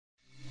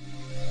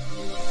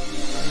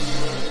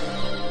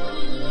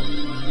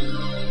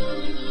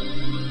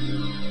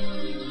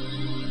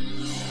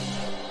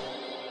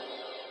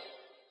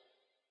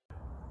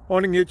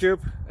Morning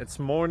YouTube, it's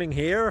morning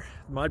here.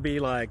 It might be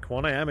like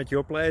 1 a.m. at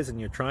your place and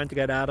you're trying to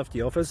get out of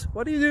the office.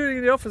 What are you doing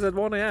in the office at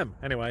 1 a.m?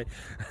 Anyway,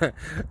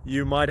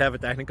 you might have a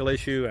technical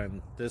issue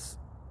and this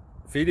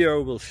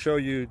video will show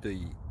you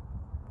the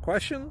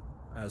question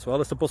as well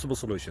as the possible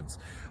solutions.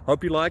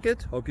 Hope you like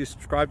it, hope you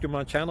subscribe to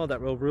my channel. That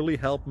will really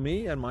help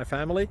me and my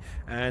family,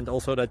 and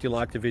also that you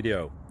like the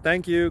video.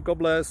 Thank you, God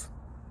bless.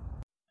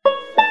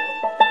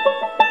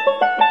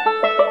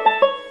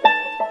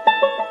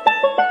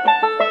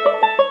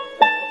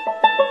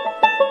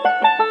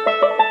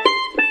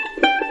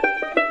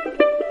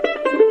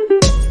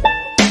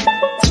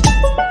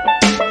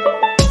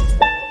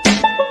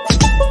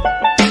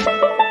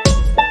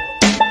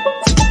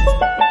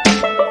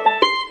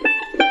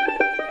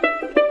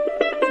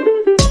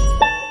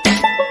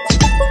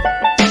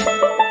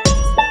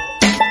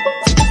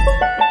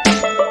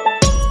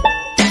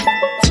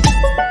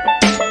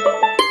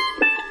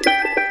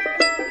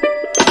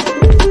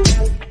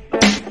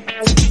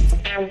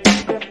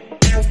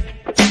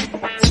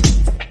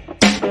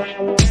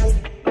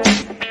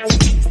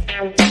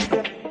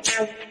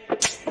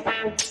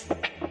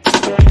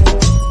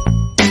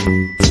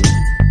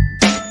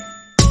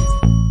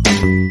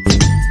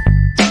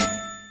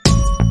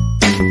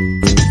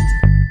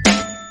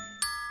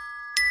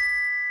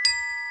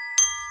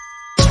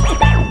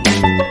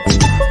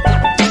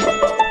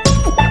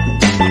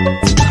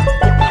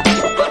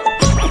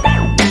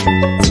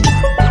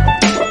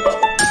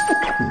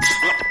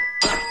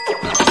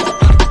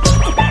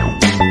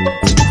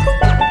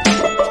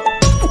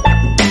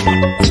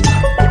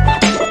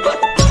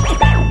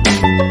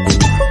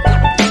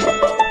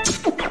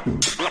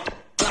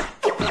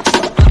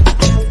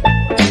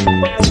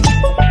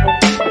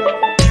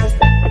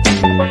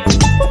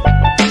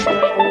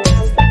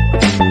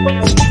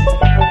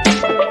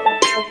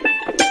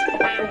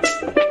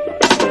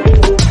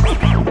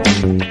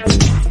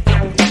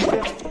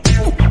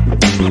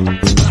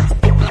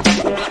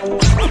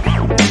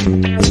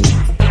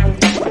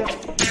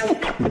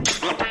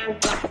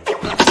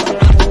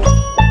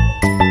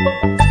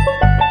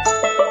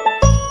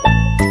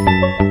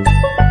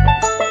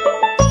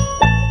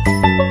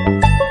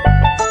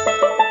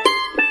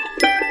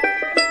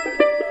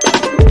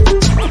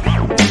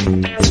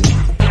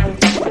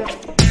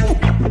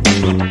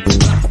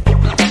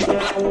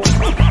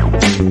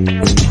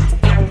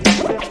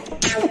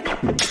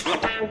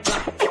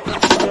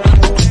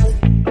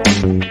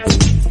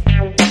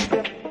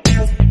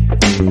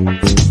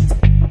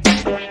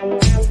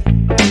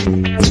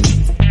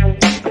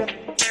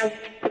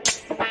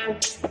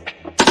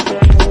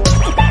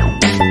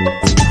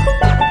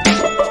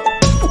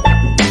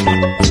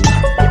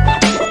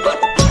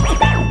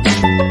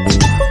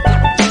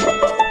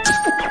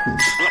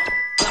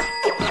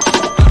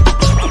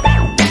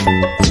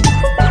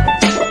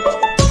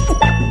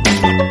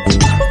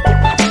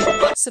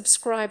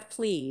 Subscribe,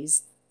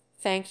 please.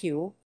 Thank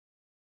you.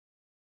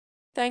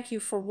 Thank you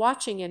for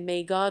watching, and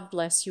may God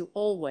bless you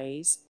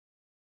always.